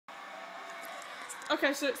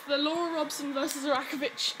Okay, so it's the Laura Robson versus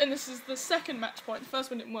Erakovic, and this is the second match point. The first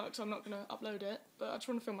one didn't work, so I'm not going to upload it, but I just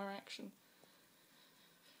want to film my reaction.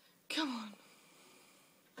 Come on.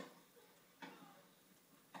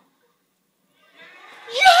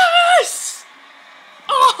 Yes!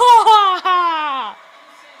 Oh!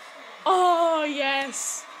 Oh,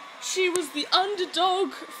 yes. She was the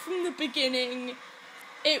underdog from the beginning.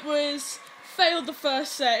 It was... failed the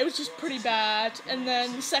first set, it was just pretty bad, and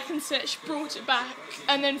then the second set she brought it back,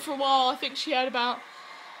 and then for a while I think she had about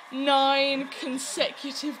 9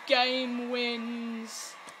 consecutive game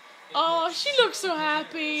wins. Oh, she looks so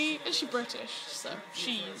happy, and she's British, so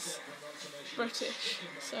she's British,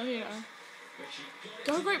 so you know.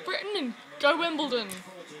 Go Great Britain and go Wimbledon.